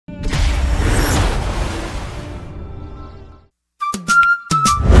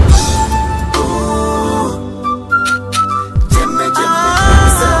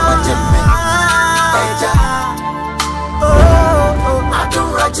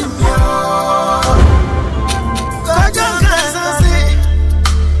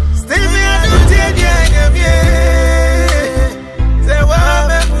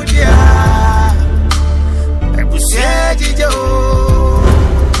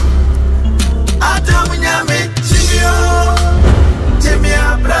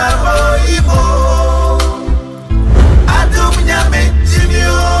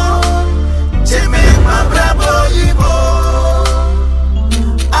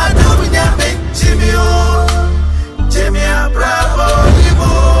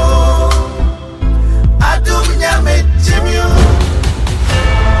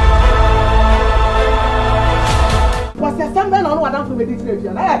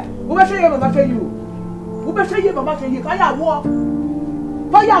Who be say mama say you? Who be say mama say you? Fire war.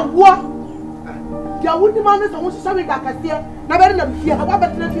 Fire war. Ya wudi man so won sisa we da kase na be na bia ha wa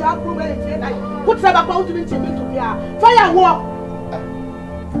betre fi ha pro be fi na put say ba kwa wudi nti to bia fire war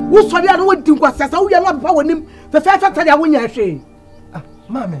wo so dia no wodi nkwasa wo ye no ba wonim fe fe fe dia wo nya hwe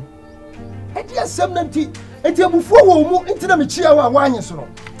mame e dia sem na nti enti abufuo wo mu nti na me chia wa wanye so no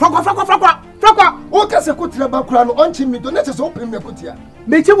fakwa o ka se kotira ba kura no onchi mi do na se so pem me kotia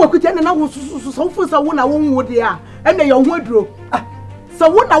me chi wo kotia na wo so so fu sa wo na wo wo dia e na ye ho aduro so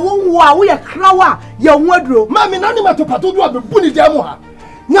wo na wo wo a wo ye krawa ye ho aduro mame na ni matopato do abebu ni dia mu ha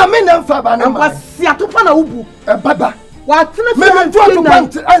na me na mfa ba na ma kwasi atopa na wo bu e baba wa tena me me to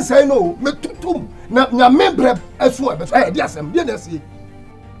pant answer no me tutum na me breb asu abeso e dia asem dia na sie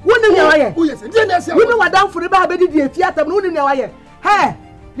woni ne waye wo yes dia na sie woni wadan furu ba be di efi atam woni ne waye he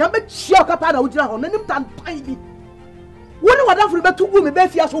ya me chia kapa na wo gira ho nanim tan pan bi woni wadan furu be tugu me be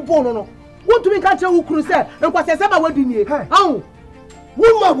fi aso bon no wo tumi kan che wo kuru se nkwase se ba wadi nie awu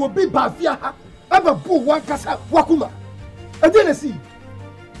wo ma wo bi ba fia ha aba bu wa kasa wakuma e dia na sie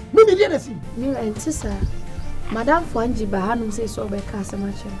me dia na sie me entisa Madam Fwanji Bahanum says so by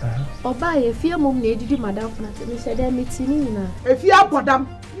Casamacha. Oba ye fear mum ne didi Madam Fwanji. Me said them meeting na. If you are them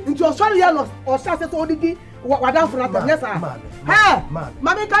into Australia or Sasset or didi Madam Fwanji. Yes, hey,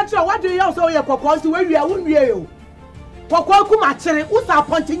 Mammy can't show what do you also hear Kokos where you are wouldn't you? Kokoko matching, who's our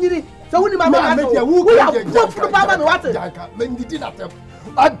punching so when Mamma who are put for Papa water. Men did not have.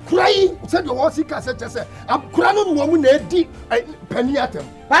 I'm crying, said the was sick as I'm crying woman a deep penny at him.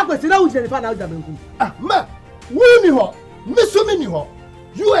 Papa, you know, you found out them. Ah, ma. We ni ho miso me ni ho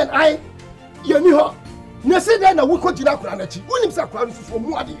you and I ye ni ho na se dey na wo ko jira kura na chi wonim sa kura so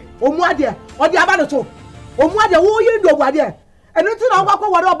mu ade o di aba no so o mu ade wo ye do ade eno ti na akwa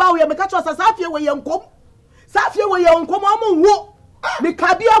wore oba wo ye me ka cho sa afie we ye nkom o mu wo me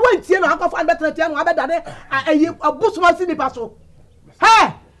ka bia wantie na akwa fa betre tie no abeda ne ayi abusuma si ni paso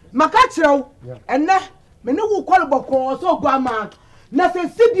he maka kirew enne me ne wo kwal boko so guama na se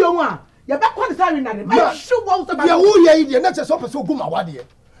sibio mu a ya be kwal sari na de ma shu wo so ba ya wo ye ide na che so pese oguma wade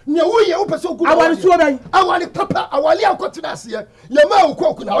ne wo ye wo pese oguma awari suo ban awari papa awali akotina ase ye ma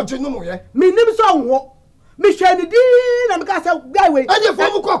okoku na oje numu ye me nim so wo me hwe ni di na me ka se guy we anye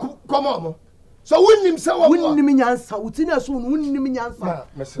fo mu komo mo so wonnim se wo wonnim nyansa wuti na so wonnim nyansa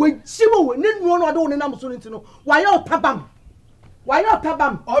we chimo ne nuo no ade wo ne nam so ntino wa ye otabam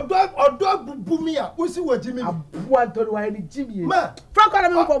odo bubumi a wo si wajimi abu antori wa ni jimi ma franco na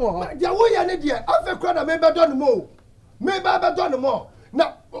me ko mo dia wo ye ne dia afa kra na me be do no mo me ba be do no mo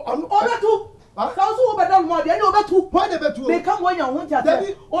na obetu ka so obedu mo dia ni obetu why ne betu me kam wanya ho tia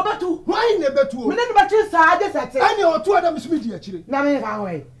se obetu why ne betu me ne betu sa ade sete ani otu adam simi di akire na me ha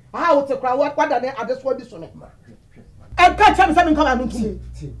we aha wo te kra wada ne adeso bi so ne e ka cham se me kam anu ntum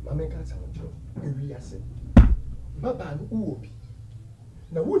ti ma me ka sa wo ewi ase baba no uobi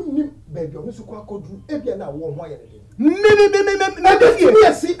na wonnim baby o so kwa kodru ebia na wo ho ayere me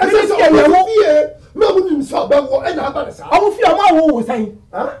esi ese ya wo fie ma wonnim so ba wo e na aba ne sa o fie ma wo san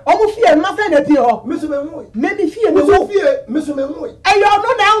o fie ma fa na bi ho me so me wo me bi fie me wo fie me so me wo e yo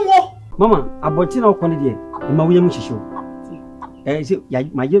no na wo mama aboti na okone de e ma wo yam hihyo se ya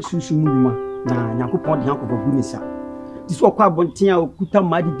ma ye susu mu nyuma na yakopon de yakopon bu ni sa ti so kwa abonten a okuta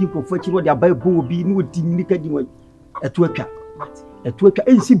ma di krofo achi no de abai bo obi ni odi nika di wo etu atwa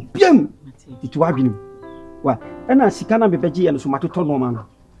ensi biam titu adwenu wa na sika na bebeje ye no so matoto no ma no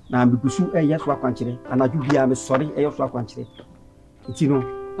na mbikusu eye so akwankyere anaju bia me sori eye so akwankyere nti no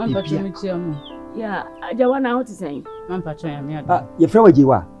ya ajawa na ho tisen mampacho ya me ada ye fra waje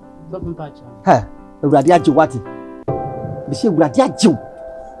wa mampacho ha awurade agye wati be se awurade agye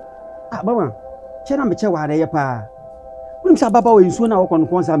mama chena me che wa re ye pa unim sa baba wa nsuo na wo kon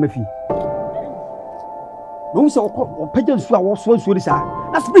kon sa mafi no se o pagya nsuo a wo so nsuo ri sa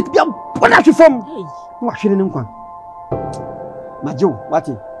na spirit bia bona hwe fam no wa hwere ne nkwan majo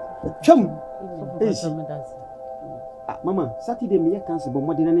wati twam mama Saturday me ye cancel bo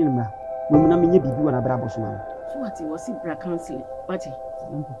modern ne mra mo na menye bibi wa na bra boso ma so wati wo si bra cancel wati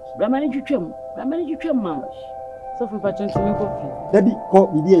bra mani twetwam ma so fu pa tonto me ko fi dabi ko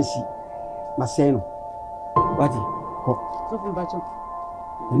bibi ansi masai no wati ko so fu pa tonto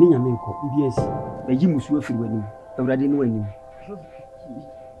ni nyame ko bibi ansi ba yi musu afiri wani awurade ne wani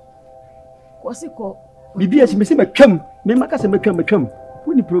ko si ko bibi ansi me se matwam me maka se matwam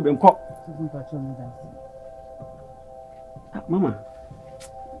woni problem ko mama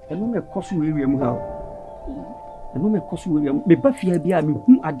eno me koso wewe mu ha eno me koso wewe me ba fia bia me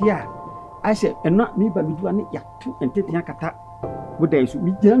hu ade a ai se eno me ba bidu ane ya tu entete akata bodai so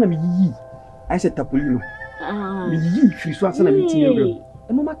mi gina na me yi ai se tapoli no me yi firi so asa na me tie wewe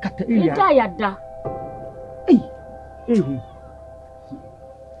eno ma kata area ida yada ehu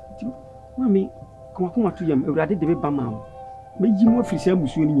mami kuma to yam Ewurade de be ba ma wo meyi mo afiri sa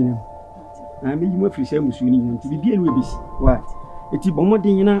musuo ni nyina na meyi mo afiri sa musuo ni nyina nti bibia no ebisi wa eti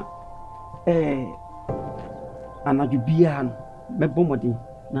bomodin nyina anaju bia no mebɔ modin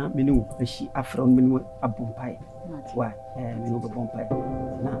na menu ahyi afra no menu abompai wa menu abompai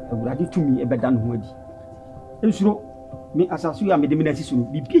na Ewurade tumi ebeda no ho adi ensuro me asaso ya me de me na sisuru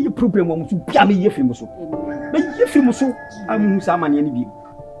bibia ye problem wo musu bia me ye firi so me ye firi so amu sa amane ni bi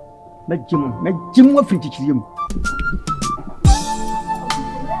Majim afiri chichiri mu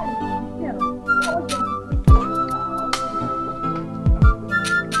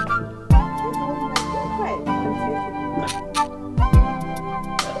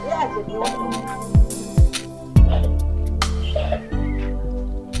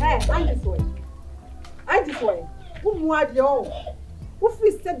I just wait. Who mwadi yo? Who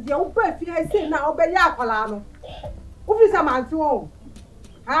fi said the oba fi I say na oba ya akwala no. Who fi sa man to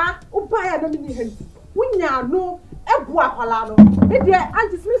ha? Oba ya no mini henti. Wunya no ebu akwala no. E de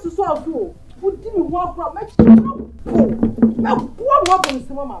anti smith so afu. Who di me ho from me. Na bo bo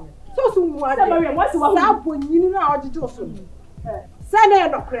nsema mama. So mwadi. Sa bonyini na ojeje oso. Say na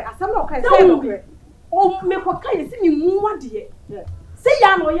no kre, asam no kre, say no kre. O me ko kai si ni mwadi ye. Say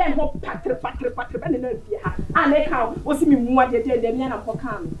ya no ye ho patre be na fie ha ane ka o si mi muwa de me na ko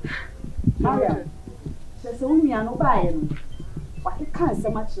kan Maria se unua no ba ye no wa ka se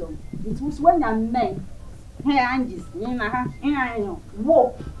ma chiro nti wo so wanya men he angis ni na ha enyo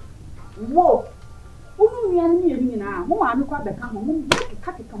wo unua ni ye na mo ma me kwa be ka ho mo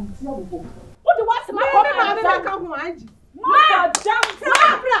ka mu ti wo wo de wa se ma ko ma be ka ho angis Ma jam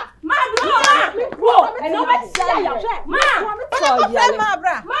ma bro and no bet say ya ma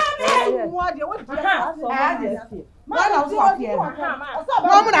bra ma mo de wo ma na so afie no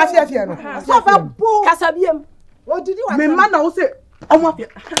mo na afie no so fa bo kasabiem odidi wa me ma na wo se omo afie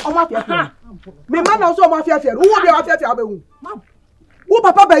me ma na so omo afie wo de afie abehu wo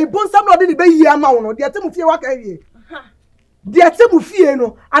papa bai bonsam no de ni be yi ama wo no de temu fie wa ka wie de temu fie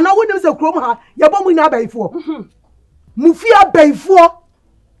no ana wo nim se krom ha ye bo mu ina baifo Mufie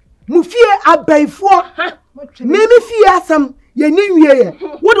abaifo mimi fie asam ye ni wie ye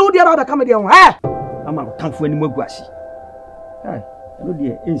wo de ba da kam de ho ama tanfo ani maguasi no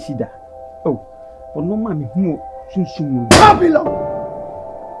de ensida ono ma me hu sunsun Babylon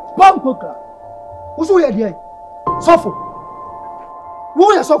Bampoka Uso ye de sofo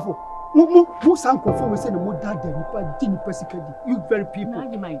wo ye sofo mu sankofo we say no mo dad dem pa di ni persikadi you very people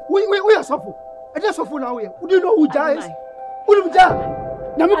we ye sofo I just saw now here. Who do you know who Jah is? Who do you Jah?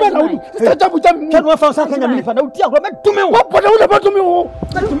 Namibela who? Sister Jah Jah. Can one found something Namibela? Now dia go make to me. What but who about to me?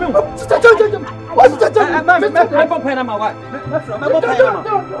 To me. Sister Jah. What Sister Jah? I pop pen am what? My friend am.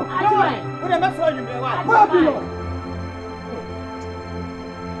 Who dey my friend you be what? Babylon.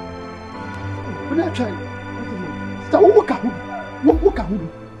 When I try. Sister who can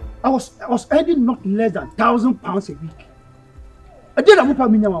I was earning not less than £1,000 a week. I did a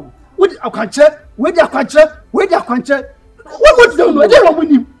whoop minimum. Where the country? What do you know? They don't win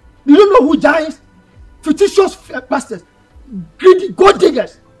him. You don't know who Jah is? Fictitious pastors, greedy gold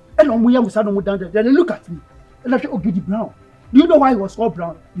diggers. And on we down there. Then they look at me. And I say, oh, Giddy Brown. Do you know why he was called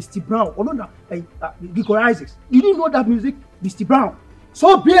Brown? Mr. Brown. Oh, no, Unauthorized. You didn't know that music? Mr. Brown.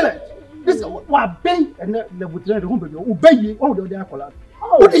 So brilliant. This is what obey and the home obey all the other colors.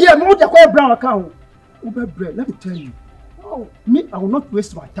 What do you hear? What they call Brown account? Let me tell you. Me, I will not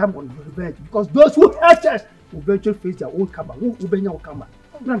waste my time on the revenge because those who hate us will eventually face their own karma. Who obey your karma?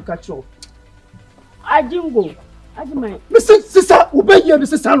 Don't catch you. I didn't go. I didn't. Mr. Sister, obey your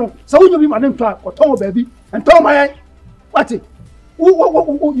sister. So you be my name to Otomo baby and tell my what it.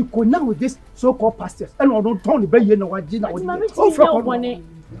 Who you go now with this so-called pastors? And I don't turn the baby no what Gina was. Oh, from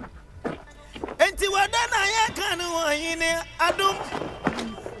Enti wadana ya kanu wanyine Adom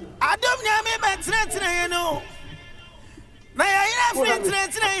nyame betre you know. Na ya ina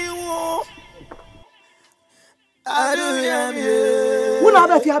free you. Adom nyame. Wona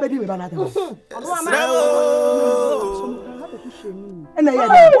ba fi abedi me banata. Ena ya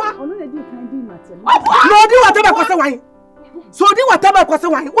Ono na di kan di matem. No di whatever kwase wan. So di whatever kwase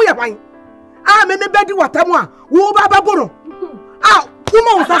wan. Wo ye wan. Me bedi whatever a wo ba boro. Wo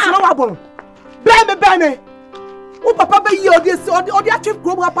mo nsase na wa boro. Bẹ́ẹ̀ wo papa bẹ́ yí ọdí achieve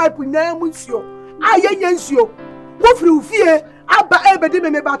global pipe náà mú nsuo ayẹyẹ nsuo wọ́n firi òfìyẹ aba ẹ̀bẹ̀dì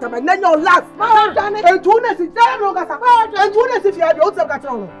mẹ́mẹ́ bá tàbí nẹ́yìn ọ̀ life ẹ̀ntù náà sì jẹ́ ẹ̀rọ gàtà ẹ̀ntù náà sì fi adìẹ ó ti gàtà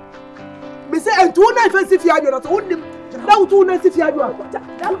ọ̀nà bẹ́sẹ̀ ẹ̀ntù náà fẹ́ sì fi adìẹ ọ̀nà tó wọ́n ní dáwọ́ tó náà sì fi adìẹ ọ̀nà.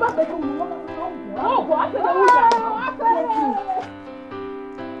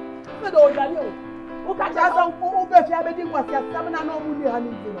 do ojani o ka ja so o be fi abedi kwase asam na no mu ni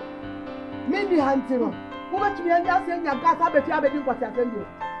hanti no me ni hanti no wo betumi anya se nya gas abe fi abedi kwase asam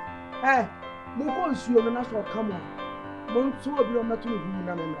bi mo ko nsuo no na so come on mo ntu obi o metu hu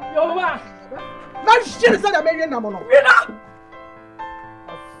na me yo wa na shiri se da me wi na mo no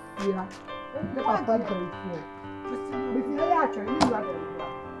yeah the papa is if you are actually you are there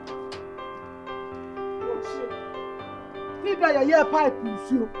ya ye pipe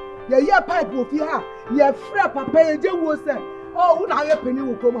nsuo ya pipe ofi ha ye frɛ papa ye je wo se oh una ye peni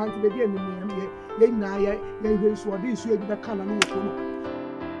wo kom hanti be bi anim ye nyina ye hwesu odi nsuo bi be kana no wo kom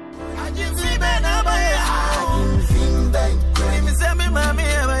Ajimfi be na ba ye ajimfi be mi se mi mami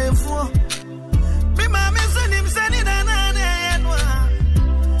e ba ye fu mi mami so nim se ni na na na ye no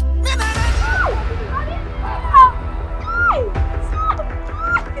mi na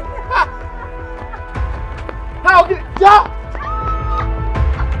how did ja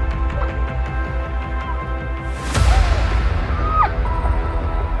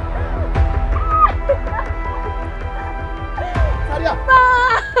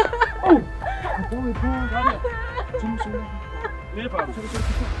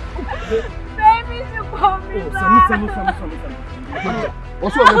Baby, you call me back.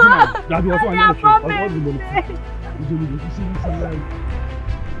 What's your name? Daddy, what's your name?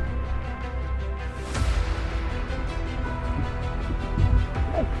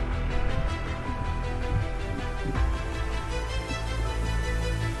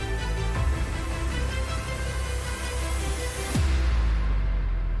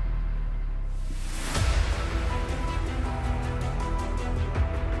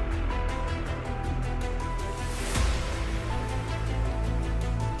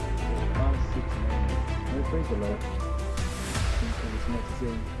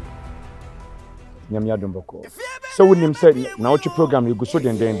 Nyame Adom boko. So wonim said na watch program you go so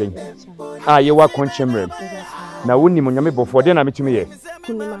den. Ah ye wa konchemrem. Na wonim nyame bofo de na metumi ye.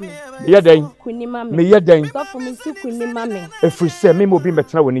 Kunimame. Ye den. Kunimame. Me ye den. So for me si kunimame. Efri se me mo bi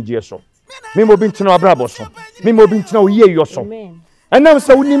metena woni gye so. Me mo bi ntena abrabo so. Me mo bi ntena o ye yo so. Amen. Enam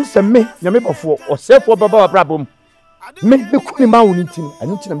se wonim se me nyame bofo osefo baba abrabo me kunima woni ntini.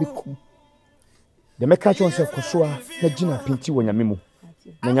 Anu ntina me kum. De me catch on se kosoa na gina pinti wo nyame mu.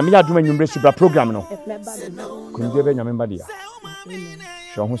 Na nyame Adom anwumre subra program no. Kunje be nyame badia.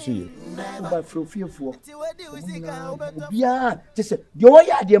 Sho ho so ye. Ba frofiefuo. Bia, tese, yo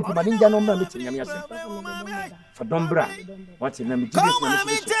ya de empoma ninja no mra meti nyame ase. For dombra. What in me Jesus na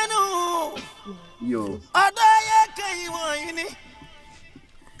yo. Odo ye kai wo yini.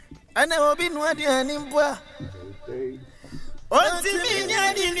 Ana obi nu ade ani mpoa. Onti mi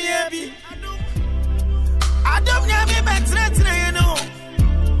nya di nua bi. Adom nyame betre ye no.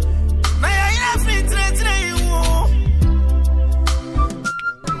 Na ya ina free tre ye wo.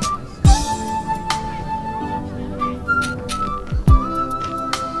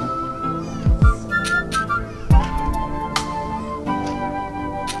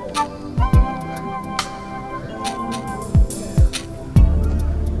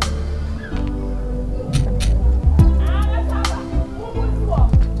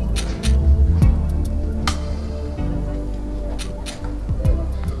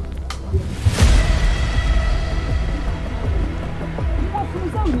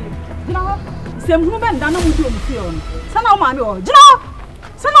 Semhunu ben dana mudu omfi on. Sana o maami o. Jina.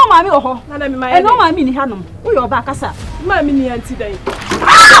 Sana o maami o ho. Na da mi mai. E no maami ni hanom. Wo yo ba kasa. Maami ni anti dan.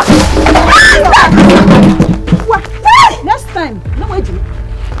 What? Next time. No wait.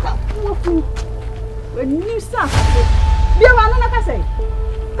 Wo fu. We ni sa. Bi wa no na kasa.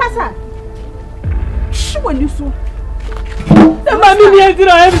 Kasa. Shwo ni so. E maami ni anti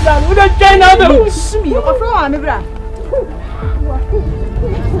dan e bi dan. Wo da chain na be. Shimi o fro wa me bra.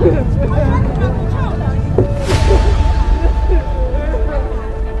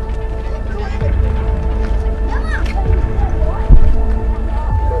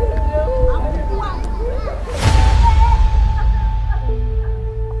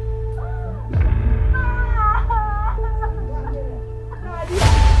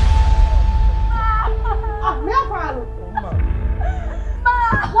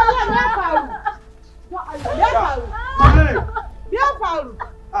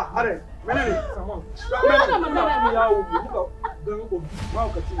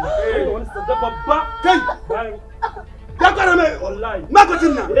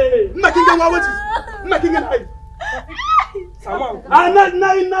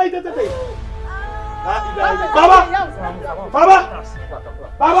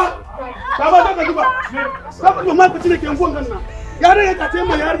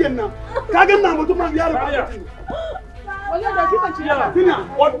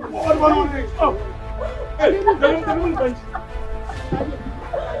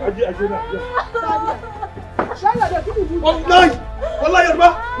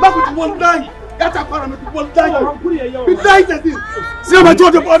 That's a parameter. One die. Be died at this. See my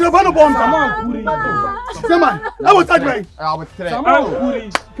daughter, the bomb. Someone, I was that way. I was three.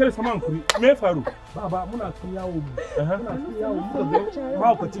 Someone, kill someone. Me faru. Baba, muna tunya wo.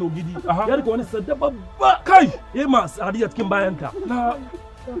 Ba ko tilo gidi. Yar ko wani sadda babba. Kai, eh ma sadiya cikin bayanka. Na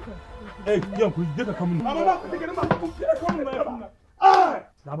yanku je ka kamun. Baba ba ku take ma kamun.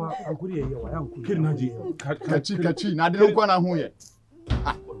 Baba an kuri yawa yan kuri. Kirnaji. Kaci na dinu ko na hu ye.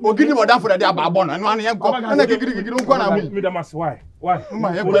 Ogidi mo dan for the ababon anu anu yen ko na gigiri nko na hu me da mas why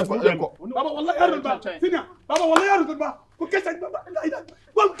ma yen ko baba wallahi yarun ba sinya baba wallahi yarun ba ko kesa baba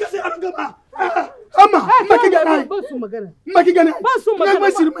ko kesa yarun ba amma makigana ba su magana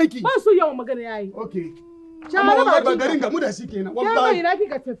ba su maiki ba su yawa magana yayi okay amma ba garin ga mu da shi kenan wallahi ina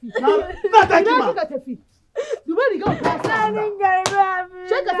kika tafi na ta kima kika tafi duba riga ka sanin garba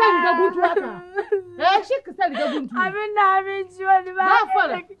shi ka sani ga guntu haka shi ka sani ga guntu abin da abin ci wani ba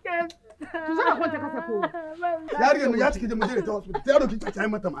fara to zaka kwanta kasa ko yarinya ya cike da muje ta hospital ta roki ta tayi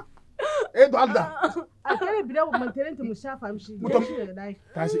mata ma do Allah a kare bidan mun tarenta mu shafa mishi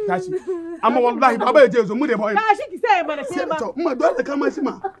tashi amma wallahi baba ya je zo mu da ba tashi ki sai mana sai ba to amma dole ka ma shi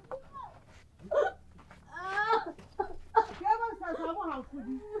ma ke ban sa samu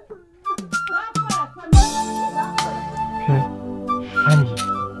hankuri Annie,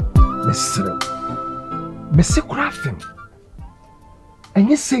 Mr. Crafton. And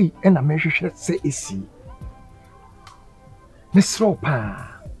you say, and I measure say, is he Miss Ropa?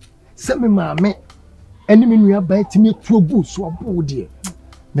 Send me, mammy, and you are biting me to a goose or a boo, dear.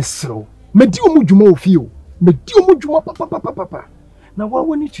 Miss Row, Medio Mujumo feel, Medio Mujuma, papa. Now, what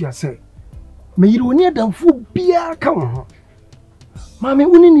will you say? May you near them for beer come. Mammy,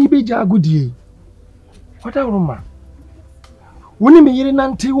 wouldn't be good. What a woman. Wouldn't be an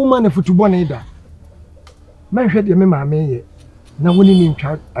anti woman if to one either. Man, had your mamma may now winning in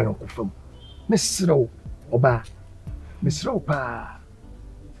charge. I don't confirm. Miss Row, Oba, Miss Ropa.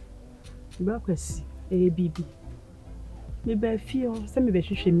 Bakwesi, ABB. Maybe I feel some of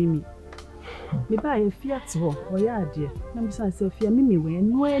it Mimi. Maybe I fear to or ya dear. No, besides, I fear Mimi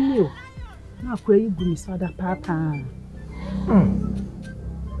when no one knew. Now, pray you good, Miss Father Papa.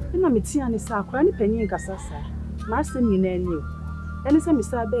 Ina meti ani sa akwa ni panyin kasa sa ma asem nyina ani o ene se mi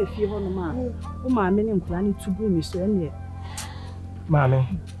sa ba afie ho no ma o ma me ni nkura ni tubu mi so ene ma me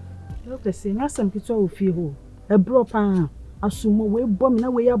o pese na asem kitwa o fie ho e bro pa asumo we bo mi na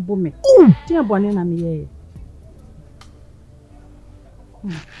we ya bo me ti e bone na me ye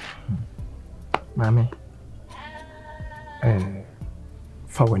ma me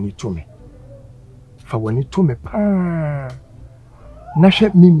fa wani to me pa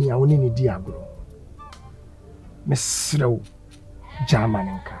Nashe mimi ya unini diagro. Mesrew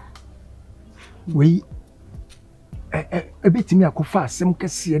Germaninka. We a bit me a kufa, some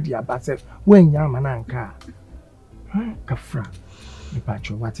cassia dia basse when Yamananka. Kafra, the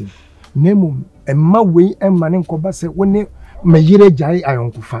patch of what in Nemum and my way and Maninko basse when they may jai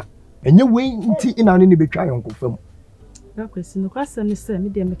iron kufa. And you way in our any betray on confirm. No question, no question, Mr.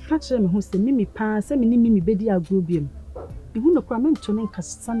 Medium, catch them who say Mimi pass, and Mimi bedi agrubium. You wouldn't come into an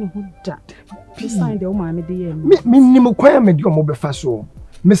incassan who died. Beside the Omami dear. Minimum medium befaso.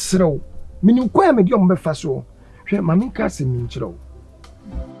 Miss Row, minimum medium befaso. Mammy Cassin Minchro.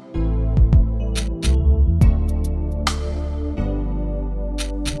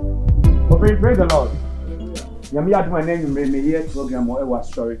 Praise the Lord. Yami had my name in the year program or I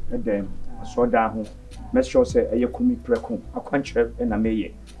was sorry at them. I saw down. Miss Shaw said, a Yakumi precum, a quencher and a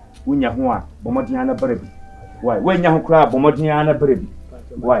maye. Winya Hua, Bomodiana Baby. Why? When you cry, Bomodiana baby.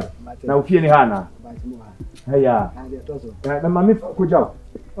 Why? Now, Fiona Hana. Hey, the mammy could job.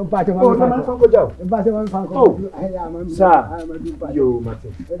 Oh, sir, you,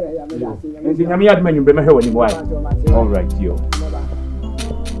 Martin. And the Yamiad man, you remember when you why? All right, you.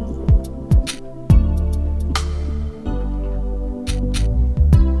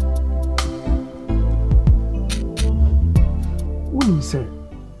 When sir,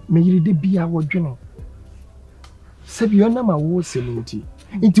 may you be our journal. Sabiona ma wo seminti.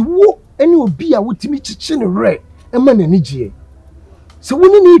 Inti wo eni obi a wotimi chichine re ema na nigye. Se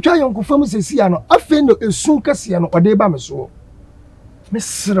woni ni twa yonkofam sesi ya no afa no esun kase ya no ode ba me so.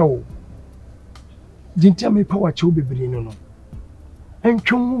 Mesrew. Dintia me power che obebiri no no.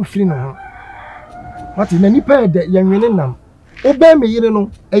 Entwon wo firi na ha. Wati na nipa de yenwene nam. Oba me yire no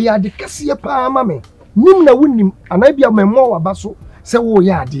eya de kase pa ama me. Nim na wonim anabia me mo waba so se wo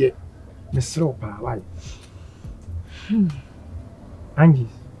ya ade. Mesrew pa why. Angie.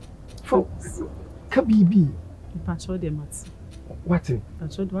 For Kabibi. Patrol de mats. What?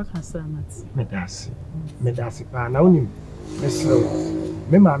 Patrol de wakasa mats. Medasi pa na unim. Mesro.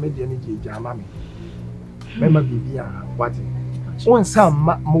 Me ma me de ni jama me. Me ma bibi a what? One sam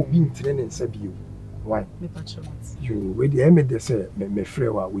mo bi ntire ne nsa bio. Why? Me patrol mats. You we dey me de say me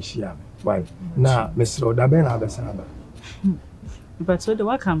frɛ wa we share. Why? Na mesro da be na abesa ba. Patrol de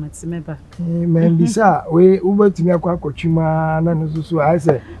wakamati meba. Men bisa we ubetumi akwa na no so I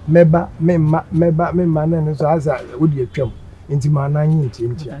say meba memma na no so asa wo de atwam. Nti ma na nyi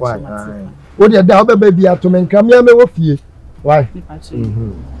nti. Why? Wo de da obeba bi ato men kam ya me wo fie. Why? Me patrol.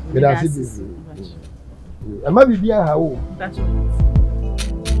 Me da si. Ama bibia ha wo. Patrol.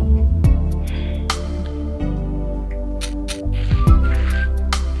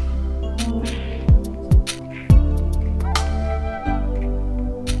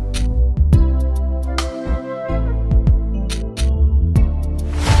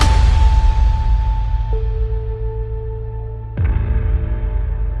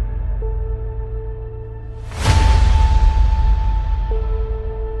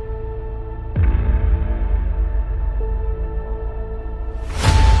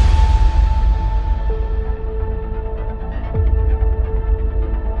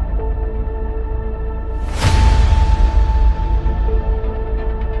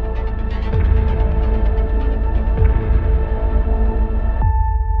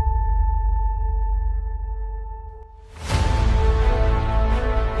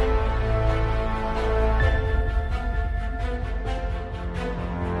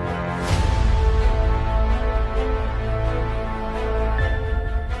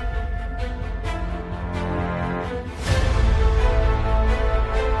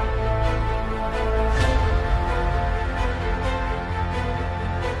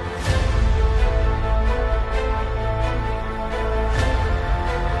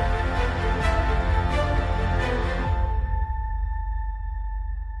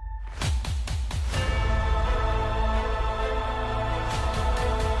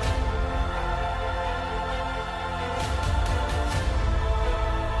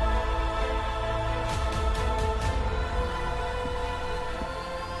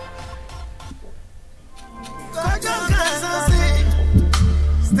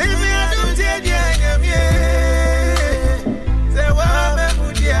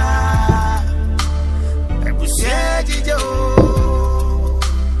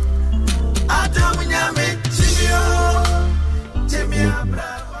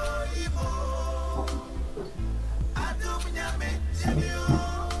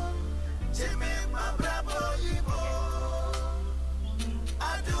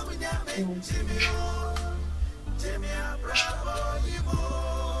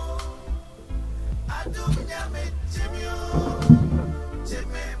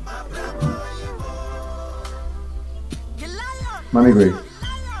 Mami Grace,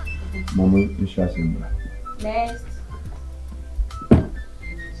 Momo Nishasimba. Next.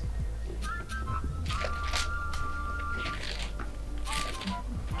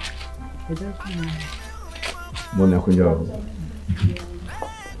 Mona kunja.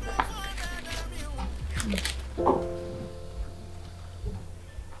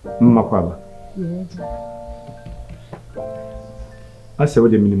 Mmakwaba. Yes. I say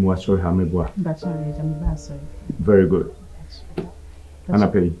what the minimum was sorry hamebwa. That's all right, I'm sorry. Very good. Anna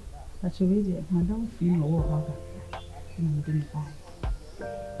pay. That's a radio. Madam feel no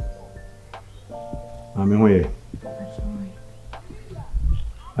I'm in way. That's all right.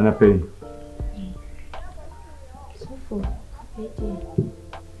 Anna pay. So for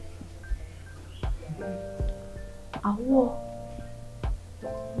Awo.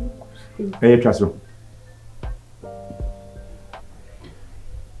 Hey, Trasso.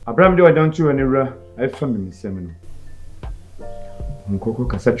 Abraham, do I don't you any ra? I found me seminal. Nkoko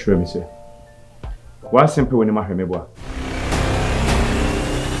kasa kyerɛ me sɛ wa simple woni ma hwɛ me boa